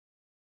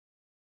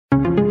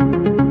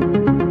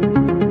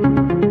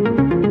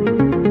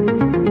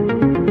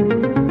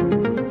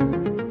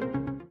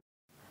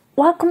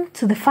Welcome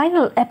to the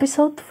final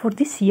episode for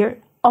this year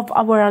of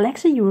our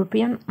Alexa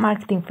European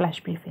Marketing Flash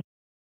Briefing.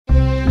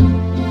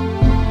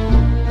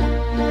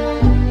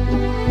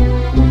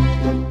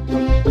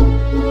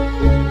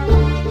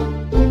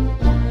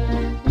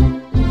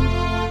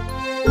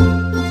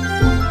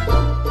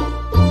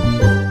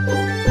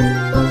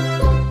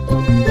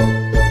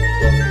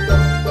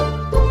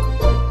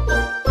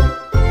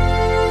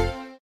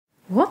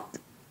 What?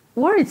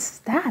 Where is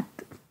that?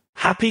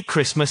 Happy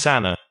Christmas,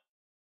 Anna.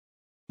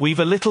 We've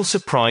a little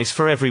surprise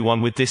for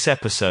everyone with this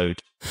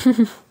episode.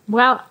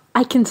 Well,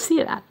 I can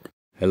see that.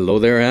 Hello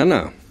there,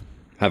 Anna.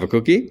 Have a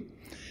cookie?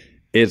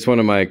 It's one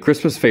of my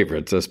Christmas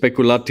favorites, a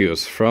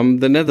speculatius from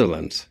the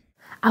Netherlands.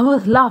 I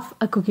would love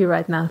a cookie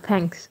right now,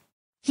 thanks.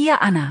 Here,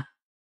 Anna.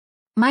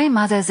 My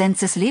mother sends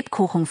this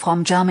Lebkuchen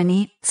from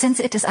Germany since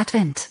it is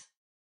Advent.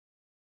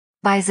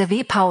 By the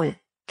way, Paul,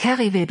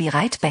 Carrie will be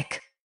right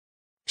back.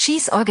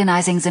 She's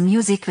organizing the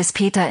music with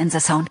Peter in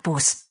the sound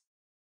booth.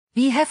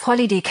 We have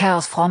holiday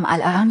carols from all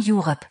around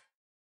Europe.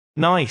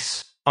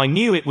 Nice. I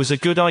knew it was a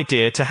good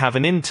idea to have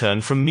an intern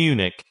from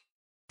Munich.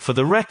 For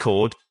the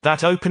record,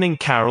 that opening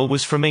carol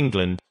was from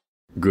England.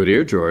 Good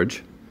ear,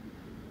 George.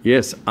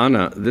 Yes,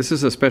 Anna, this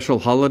is a special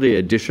holiday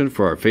edition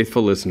for our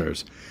faithful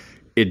listeners.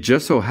 It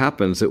just so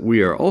happens that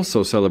we are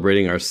also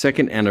celebrating our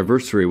second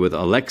anniversary with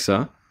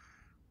Alexa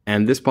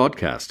and this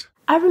podcast.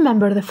 I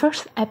remember the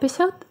first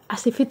episode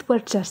as if it were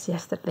just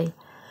yesterday.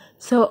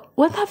 So,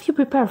 what have you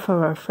prepared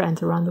for our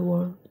friends around the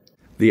world?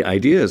 The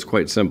idea is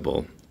quite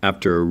simple.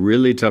 After a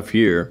really tough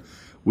year,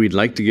 we'd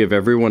like to give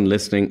everyone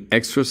listening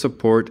extra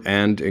support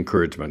and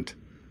encouragement.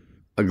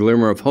 A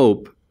glimmer of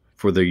hope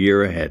for the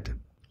year ahead.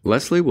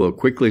 Leslie will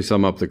quickly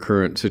sum up the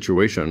current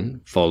situation,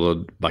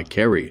 followed by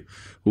Carrie,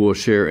 who will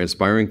share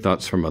inspiring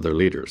thoughts from other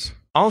leaders.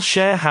 I'll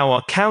share how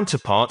our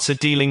counterparts are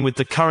dealing with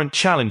the current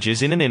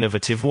challenges in an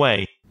innovative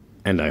way.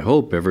 And I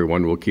hope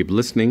everyone will keep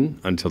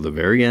listening until the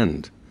very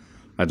end.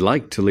 I'd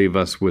like to leave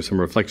us with some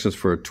reflections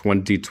for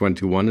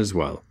 2021 as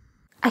well.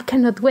 I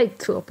cannot wait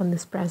to open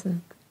this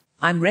present.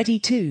 I'm ready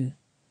too.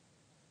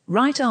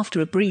 Right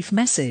after a brief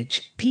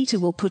message, Peter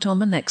will put on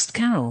the next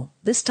carol,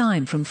 this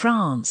time from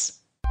France.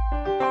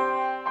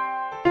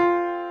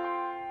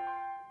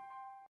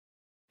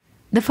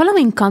 The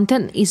following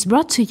content is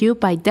brought to you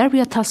by Derby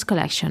Hotels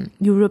Collection,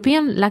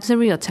 European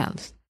Luxury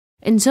Hotels.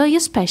 Enjoy a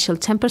special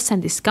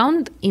 10%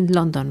 discount in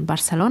London,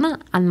 Barcelona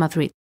and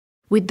Madrid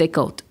with the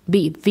code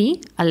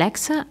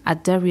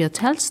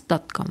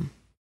BVAlexa@derbyhotels.com.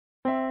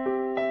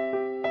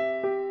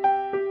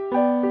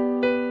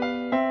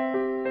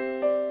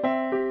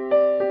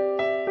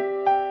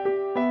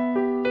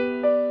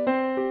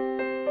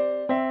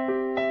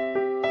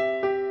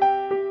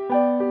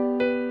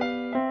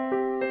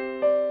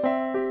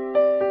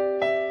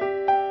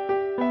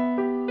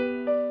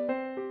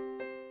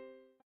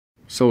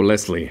 So,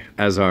 Leslie,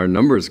 as our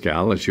numbers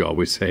gal, as you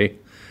always say,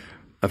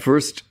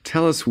 first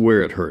tell us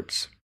where it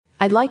hurts.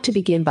 I'd like to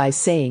begin by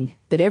saying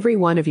that every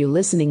one of you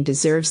listening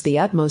deserves the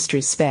utmost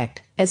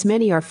respect, as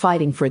many are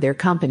fighting for their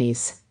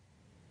companies.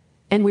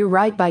 And we're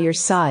right by your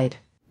side.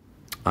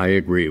 I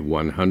agree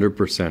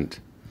 100%.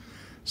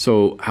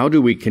 So, how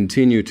do we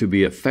continue to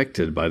be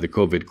affected by the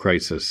COVID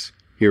crisis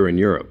here in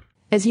Europe?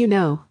 As you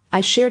know,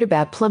 I shared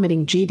about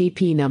plummeting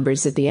GDP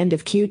numbers at the end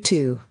of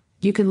Q2.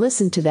 You can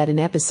listen to that in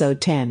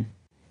episode 10.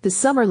 The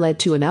summer led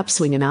to an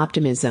upswing in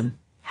optimism.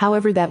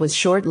 However, that was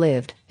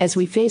short-lived, as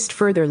we faced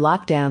further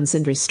lockdowns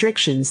and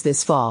restrictions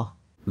this fall.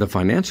 The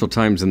Financial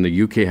Times in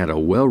the UK had a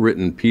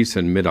well-written piece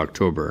in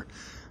mid-October.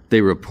 They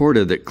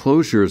reported that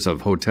closures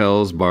of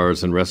hotels,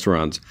 bars, and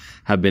restaurants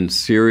have been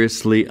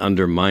seriously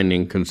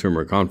undermining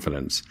consumer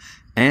confidence,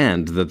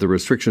 and that the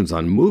restrictions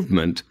on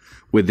movement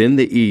within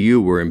the EU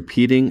were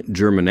impeding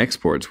German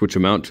exports, which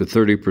amount to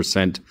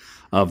 30%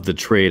 of the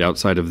trade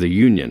outside of the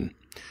Union.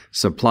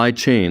 Supply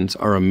chains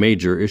are a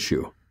major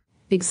issue.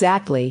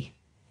 Exactly.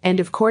 And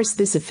of course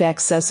this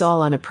affects us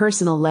all on a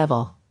personal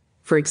level.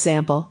 For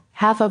example,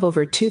 half of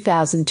over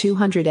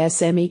 2,200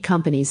 SME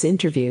companies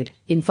interviewed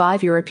in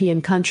 5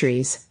 European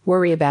countries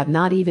worry about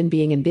not even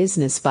being in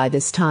business by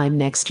this time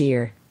next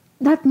year.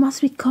 That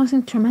must be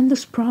causing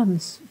tremendous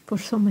problems for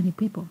so many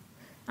people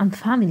and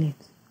families.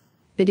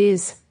 It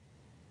is.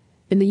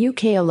 In the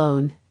UK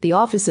alone, the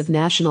Office of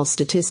National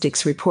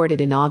Statistics reported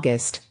in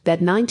August that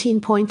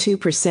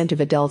 19.2%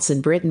 of adults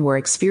in Britain were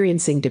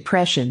experiencing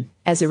depression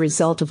as a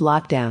result of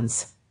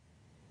lockdowns.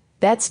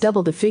 That's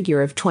double the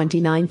figure of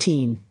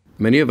 2019.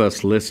 Many of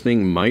us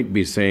listening might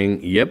be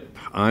saying, yep,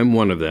 I'm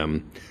one of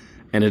them.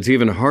 And it's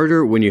even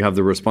harder when you have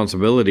the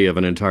responsibility of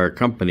an entire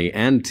company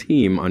and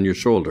team on your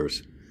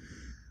shoulders.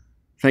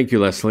 Thank you,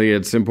 Leslie.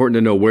 It's important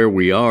to know where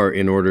we are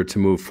in order to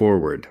move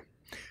forward.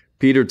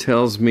 Peter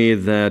tells me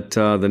that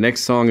the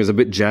next song is a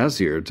bit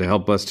jazzier to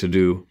help us to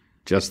do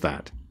just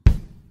that.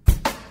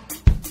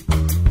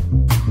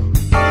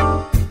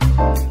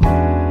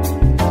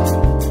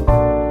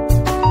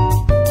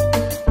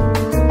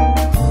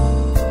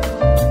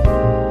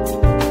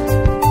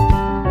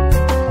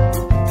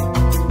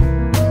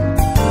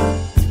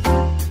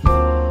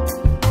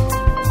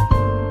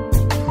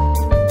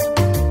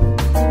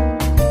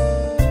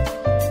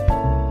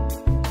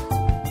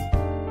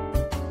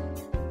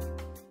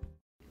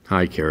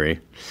 Hi, Carrie.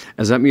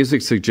 As that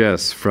music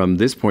suggests, from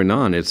this point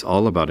on, it's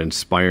all about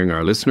inspiring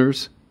our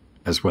listeners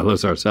as well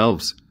as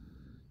ourselves.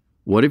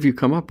 What have you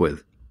come up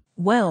with?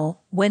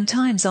 Well, when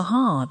times are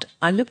hard,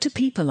 I look to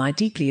people I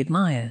deeply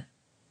admire.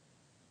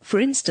 For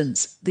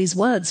instance, these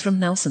words from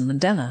Nelson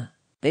Mandela.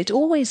 It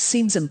always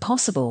seems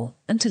impossible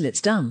until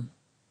it's done.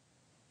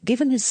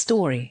 Given his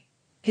story,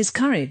 his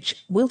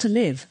courage, will to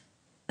live,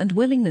 and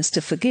willingness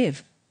to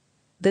forgive,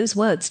 those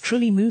words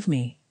truly move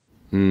me.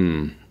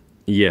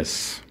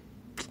 Yes.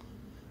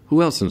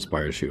 Who else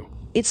inspires you?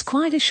 It's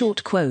quite a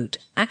short quote,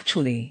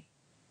 actually,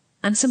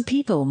 and some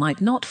people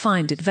might not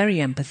find it very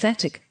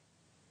empathetic.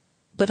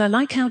 But I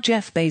like how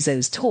Jeff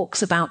Bezos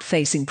talks about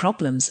facing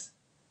problems.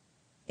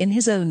 In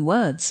his own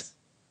words,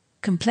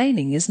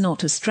 complaining is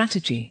not a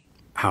strategy.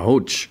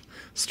 Ouch.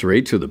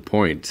 Straight to the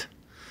point.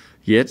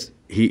 Yet,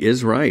 he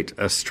is right.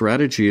 A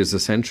strategy is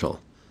essential.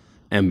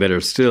 And better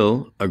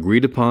still,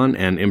 agreed upon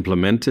and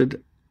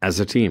implemented as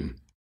a team.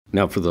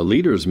 Now, for the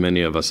leaders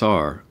many of us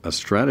are, a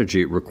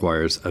strategy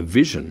requires a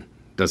vision,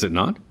 does it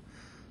not?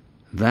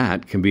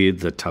 That can be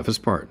the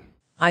toughest part.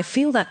 I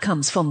feel that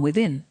comes from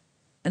within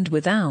and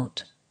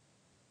without.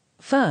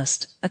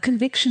 First, a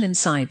conviction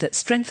inside that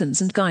strengthens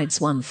and guides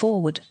one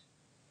forward,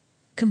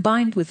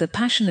 combined with the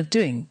passion of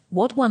doing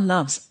what one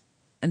loves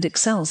and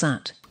excels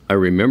at. I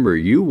remember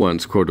you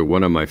once quoted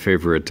one of my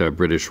favorite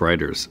British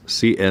writers,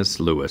 C.S.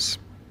 Lewis.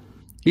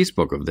 He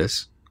spoke of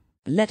this.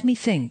 Let me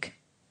think.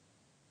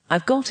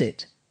 I've got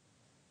it.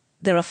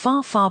 There are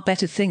far, far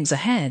better things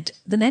ahead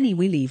than any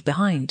we leave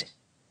behind.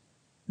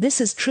 This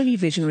is truly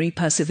visionary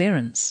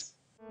perseverance.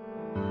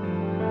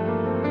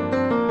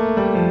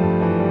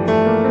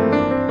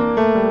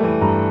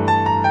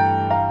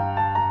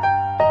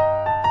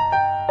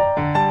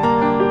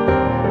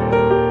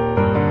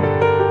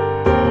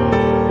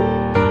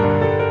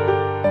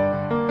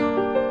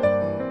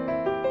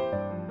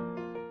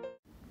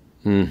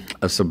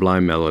 A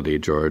sublime melody,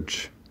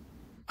 George.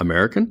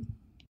 American?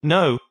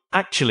 No,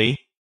 actually,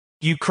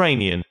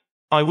 Ukrainian.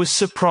 I was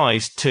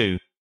surprised too.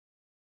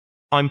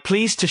 I'm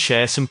pleased to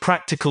share some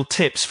practical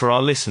tips for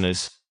our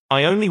listeners.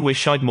 I only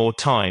wish I'd more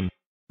time.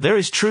 There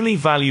is truly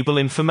valuable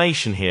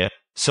information here,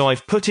 so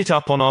I've put it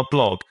up on our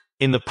blog,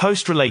 in the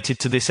post related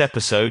to this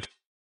episode,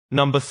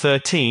 number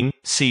 13,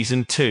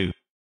 season 2,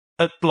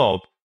 at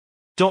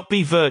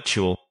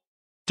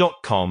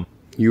blog.bevirtual.com.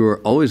 You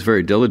are always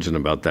very diligent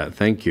about that.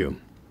 Thank you.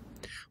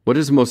 What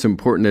is the most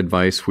important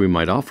advice we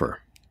might offer?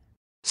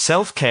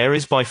 Self-care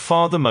is by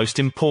far the most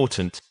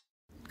important.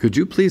 Could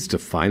you please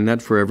define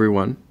that for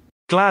everyone?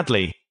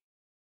 Gladly.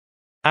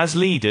 As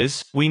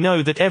leaders, we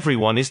know that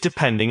everyone is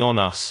depending on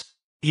us.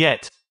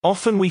 Yet,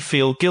 often we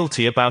feel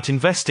guilty about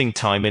investing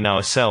time in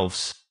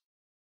ourselves.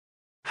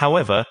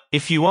 However,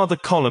 if you are the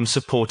column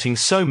supporting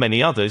so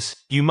many others,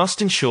 you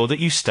must ensure that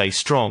you stay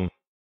strong.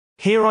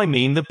 Here I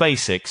mean the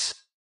basics: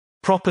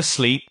 proper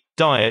sleep,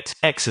 diet,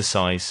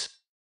 exercise,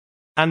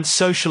 and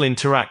social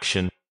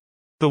interaction.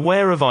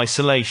 Beware of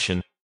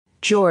isolation.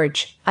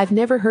 George, I've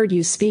never heard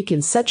you speak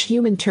in such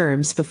human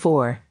terms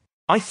before.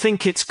 I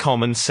think it's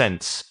common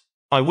sense.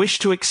 I wish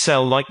to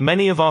excel like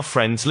many of our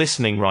friends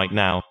listening right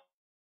now.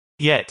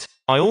 Yet,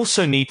 I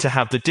also need to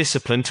have the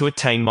discipline to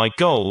attain my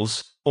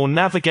goals, or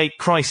navigate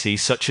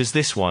crises such as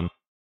this one.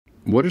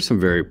 What are some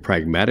very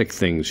pragmatic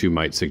things you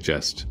might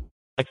suggest?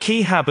 A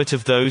key habit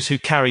of those who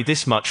carry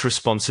this much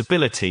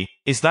responsibility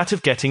is that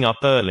of getting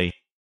up early.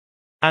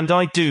 And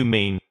I do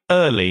mean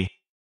early.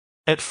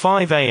 At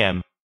 5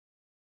 a.m.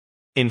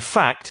 In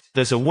fact,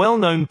 there's a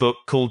well-known book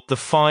called The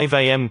 5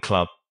 a.m.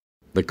 Club.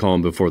 The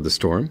calm before the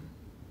storm?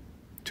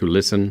 To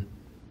listen,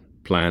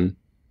 plan,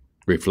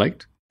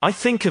 reflect? I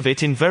think of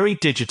it in very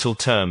digital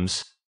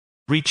terms.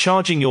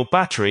 Recharging your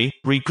battery,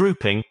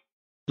 regrouping,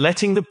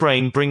 letting the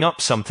brain bring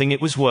up something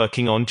it was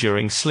working on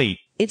during sleep.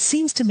 It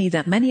seems to me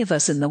that many of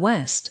us in the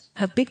West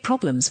have big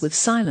problems with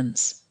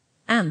silence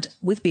and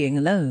with being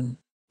alone.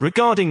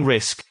 Regarding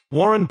risk,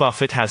 Warren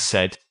Buffett has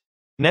said,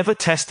 "Never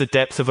test the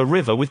depth of a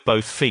river with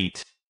both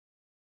feet."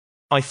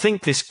 I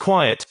think this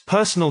quiet,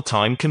 personal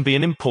time can be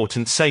an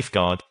important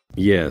safeguard.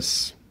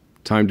 Yes.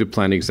 Time to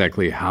plan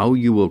exactly how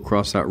you will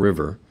cross that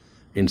river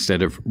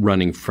instead of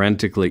running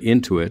frantically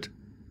into it,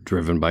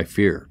 driven by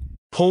fear.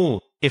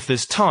 Paul, if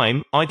there's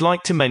time, I'd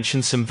like to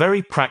mention some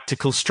very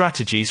practical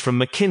strategies from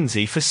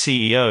McKinsey for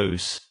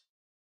CEOs.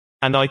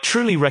 And I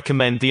truly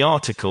recommend the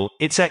article,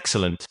 it's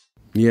excellent.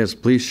 Yes,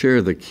 please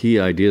share the key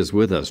ideas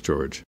with us,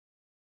 George.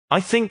 I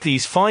think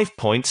these 5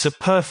 points are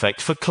perfect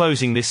for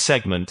closing this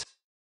segment.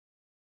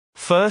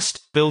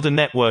 First, build a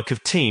network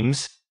of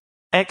teams,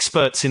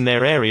 experts in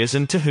their areas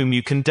and to whom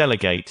you can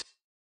delegate.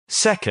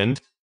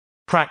 Second,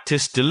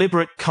 practice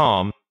deliberate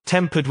calm,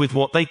 tempered with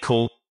what they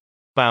call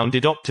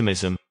bounded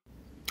optimism.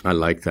 I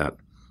like that.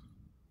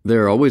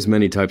 There are always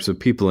many types of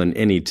people in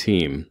any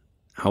team.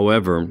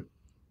 However,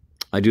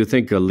 I do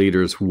think a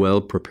leader's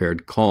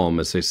well-prepared calm,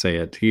 as they say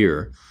it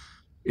here,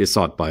 is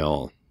sought by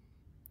all.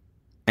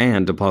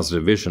 And a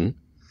positive vision,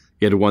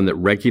 yet one that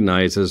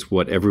recognizes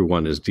what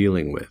everyone is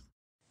dealing with.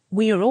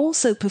 We are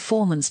also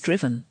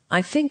performance-driven.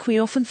 I think we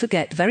often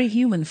forget very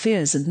human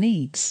fears and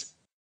needs.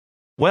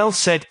 Well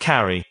said,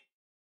 Carrie.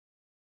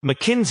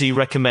 McKinsey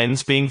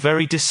recommends being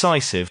very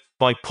decisive,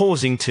 by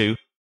pausing to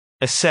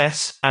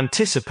assess,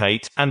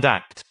 anticipate, and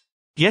act.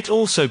 Yet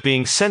also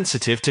being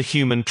sensitive to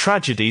human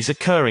tragedies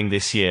occurring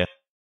this year,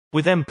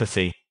 with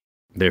empathy.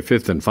 Their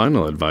fifth and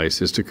final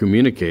advice is to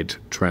communicate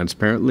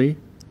transparently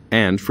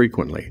and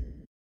frequently.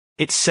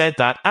 It's said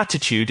that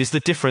attitude is the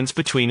difference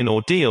between an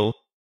ordeal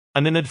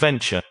and an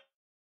adventure.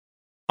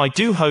 I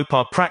do hope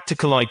our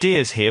practical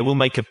ideas here will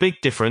make a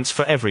big difference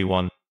for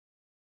everyone.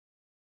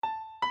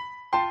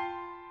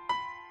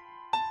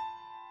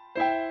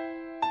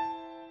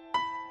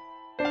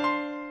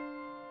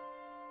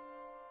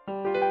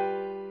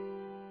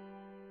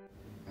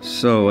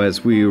 So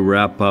as we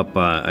wrap up,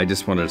 I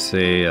just want to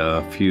say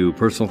a few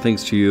personal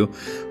things to you.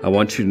 I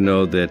want you to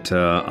know that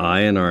I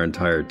and our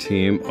entire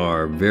team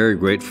are very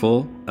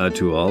grateful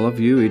to all of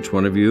you, each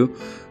one of you,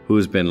 who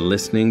has been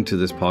listening to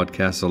this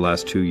podcast the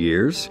last 2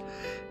 years.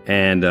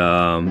 And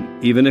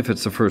even if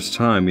it's the first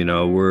time,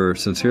 we're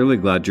sincerely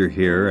glad you're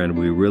here, and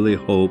we really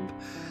hope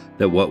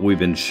that what we've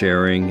been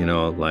sharing,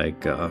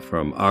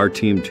 from our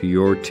team to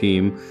your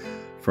team,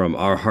 from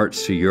our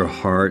hearts to your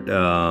heart,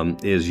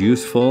 is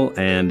useful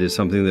and is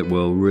something that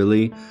will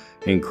really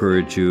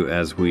encourage you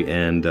as we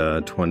end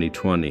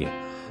 2020.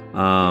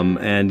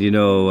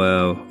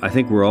 I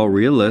think we're all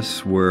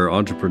realists, we're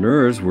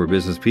entrepreneurs, we're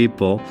business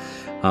people.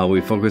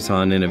 We focus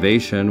on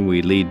innovation,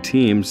 we lead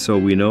teams, so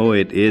we know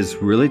it is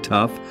really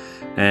tough,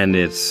 and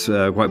it's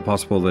quite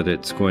possible that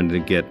it's going to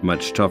get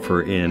much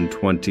tougher in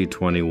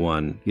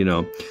 2021,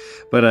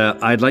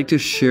 But I'd like to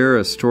share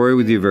a story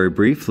with you very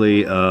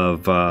briefly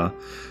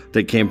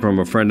that came from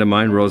a friend of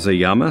mine, Rosa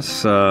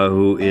Llamas,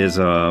 who is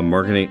a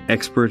marketing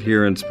expert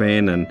here in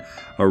Spain and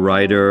a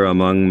writer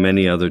among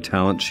many other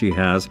talents she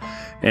has.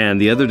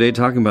 And the other day,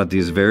 talking about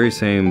these very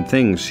same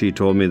things, she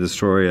told me the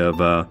story of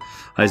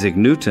Isaac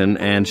Newton,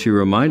 and she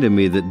reminded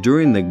me that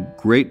during the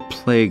Great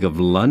Plague of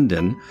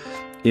London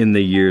in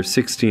the year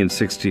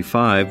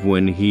 1665,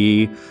 when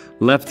he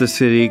left the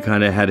city,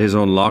 kind of had his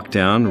own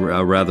lockdown,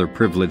 a rather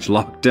privileged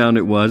lockdown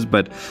it was,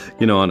 but,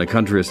 on a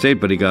country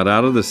estate. But he got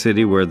out of the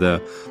city where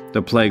the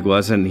plague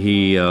was, and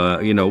he,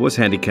 was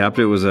handicapped.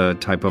 It was a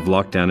type of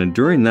lockdown. And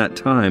during that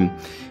time,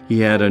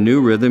 he had a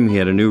new rhythm, he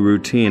had a new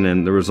routine,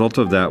 and the result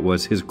of that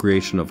was his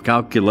creation of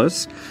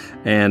calculus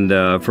and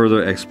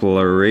further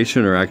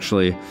exploration, or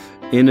actually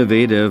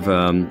innovative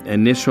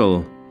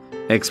initial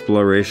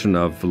exploration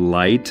of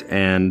light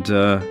and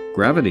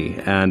gravity.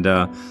 And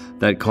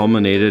that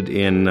culminated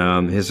in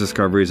his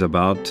discoveries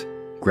about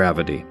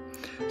gravity.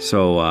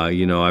 So,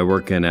 I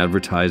work in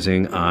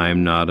advertising.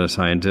 I'm not a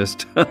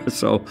scientist,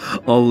 so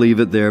I'll leave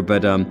it there.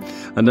 But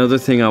another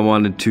thing I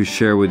wanted to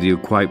share with you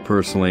quite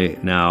personally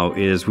now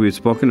is we've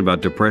spoken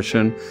about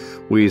depression.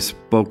 We've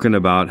spoken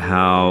about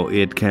how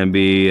it can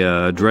be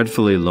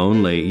dreadfully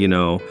lonely,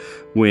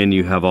 when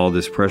you have all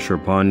this pressure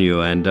upon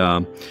you.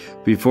 And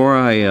before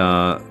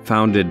I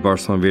founded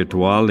Barcelona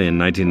Virtual in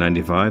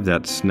 1995,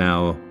 that's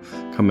now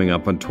coming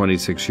up on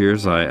 26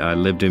 years, I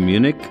lived in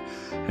Munich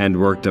and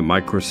worked at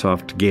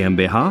Microsoft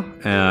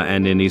GmbH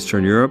and in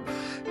Eastern Europe.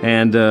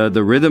 And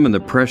the rhythm and the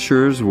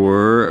pressures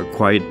were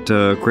quite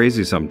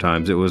crazy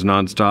sometimes. It was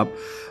nonstop,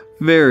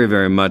 very,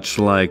 very much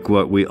like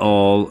what we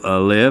all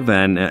live.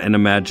 And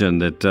imagine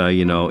that,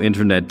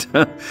 internet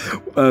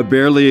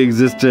barely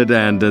existed,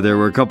 and there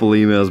were a couple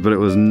emails, but it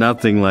was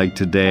nothing like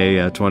today,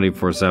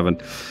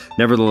 24/7.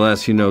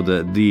 Nevertheless,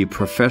 the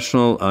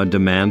professional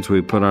demands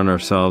we put on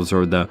ourselves,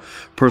 or the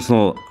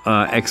personal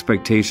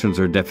expectations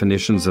or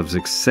definitions of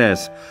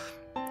success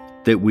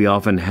that we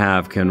often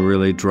have, can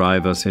really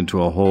drive us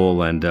into a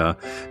hole. And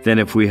then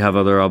if we have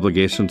other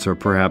obligations, or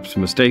perhaps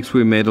mistakes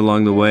we made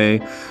along the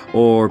way,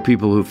 or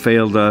people who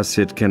failed us,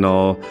 it can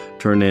all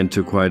turn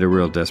into quite a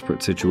real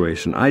desperate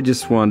situation. I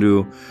just want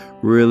to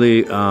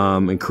really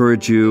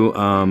encourage you,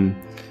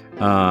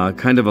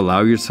 kind of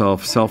allow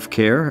yourself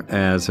self-care,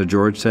 as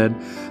George said.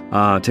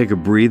 Take a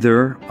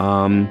breather.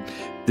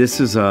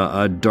 This is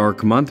a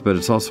dark month, but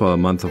it's also a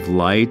month of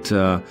light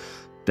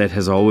that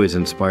has always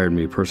inspired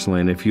me personally.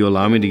 And if you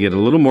allow me to get a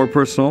little more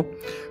personal,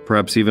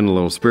 perhaps even a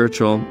little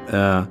spiritual,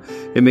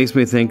 it makes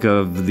me think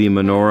of the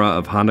menorah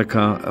of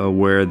Hanukkah,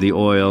 where the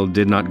oil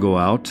did not go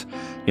out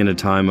in a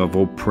time of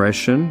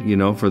oppression,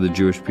 for the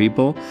Jewish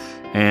people.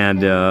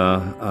 And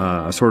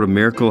a sort of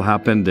miracle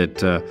happened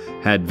that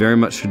had very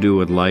much to do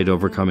with light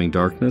overcoming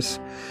darkness.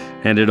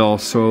 And it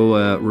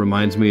also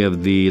reminds me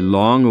of the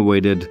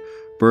long-awaited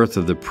birth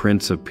of the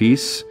Prince of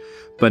Peace,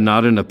 but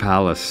not in a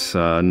palace,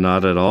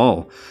 not at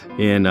all.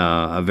 In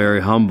a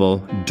very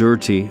humble,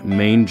 dirty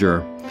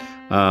manger,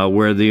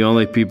 where the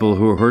only people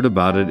who heard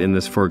about it in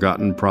this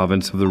forgotten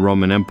province of the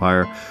Roman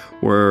Empire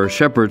were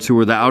shepherds, who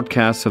were the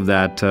outcasts of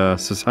that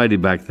society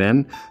back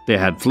then. They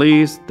had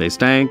fleas, they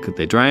stank,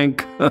 they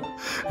drank,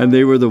 and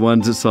they were the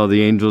ones that saw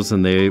the angels,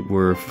 and they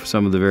were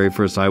some of the very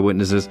first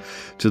eyewitnesses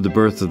to the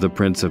birth of the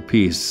Prince of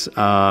Peace,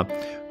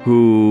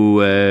 who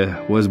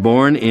was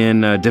born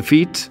in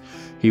defeat.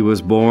 He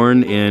was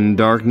born in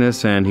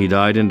darkness, and he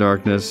died in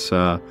darkness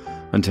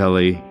until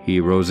he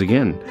rose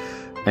again.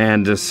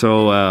 And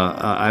so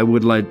I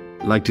would like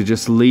like to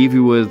just leave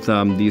you with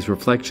these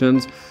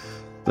reflections,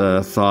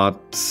 the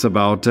thoughts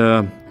about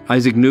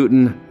Isaac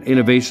Newton,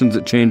 innovations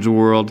that change the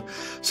world.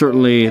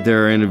 Certainly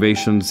there are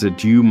innovations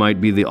that you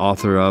might be the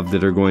author of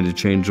that are going to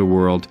change the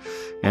world.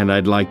 And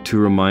I'd like to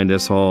remind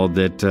us all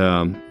that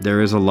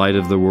there is a light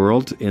of the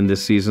world in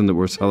this season that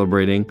we're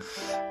celebrating.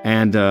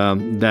 And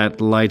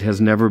that light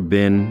has never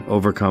been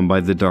overcome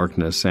by the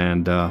darkness.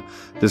 And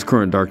this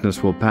current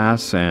darkness will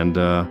pass, and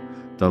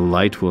the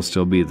light will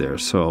still be there.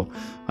 So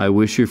I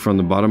wish you from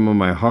the bottom of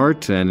my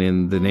heart and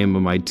in the name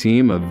of my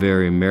team a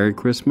very Merry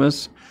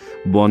Christmas.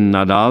 Bon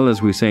Nadal, as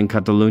we say in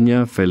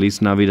Catalunya,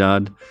 Feliz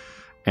Navidad,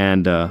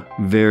 and a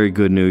very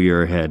good New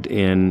Year ahead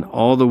in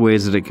all the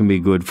ways that it can be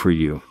good for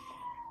you.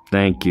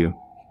 Thank you.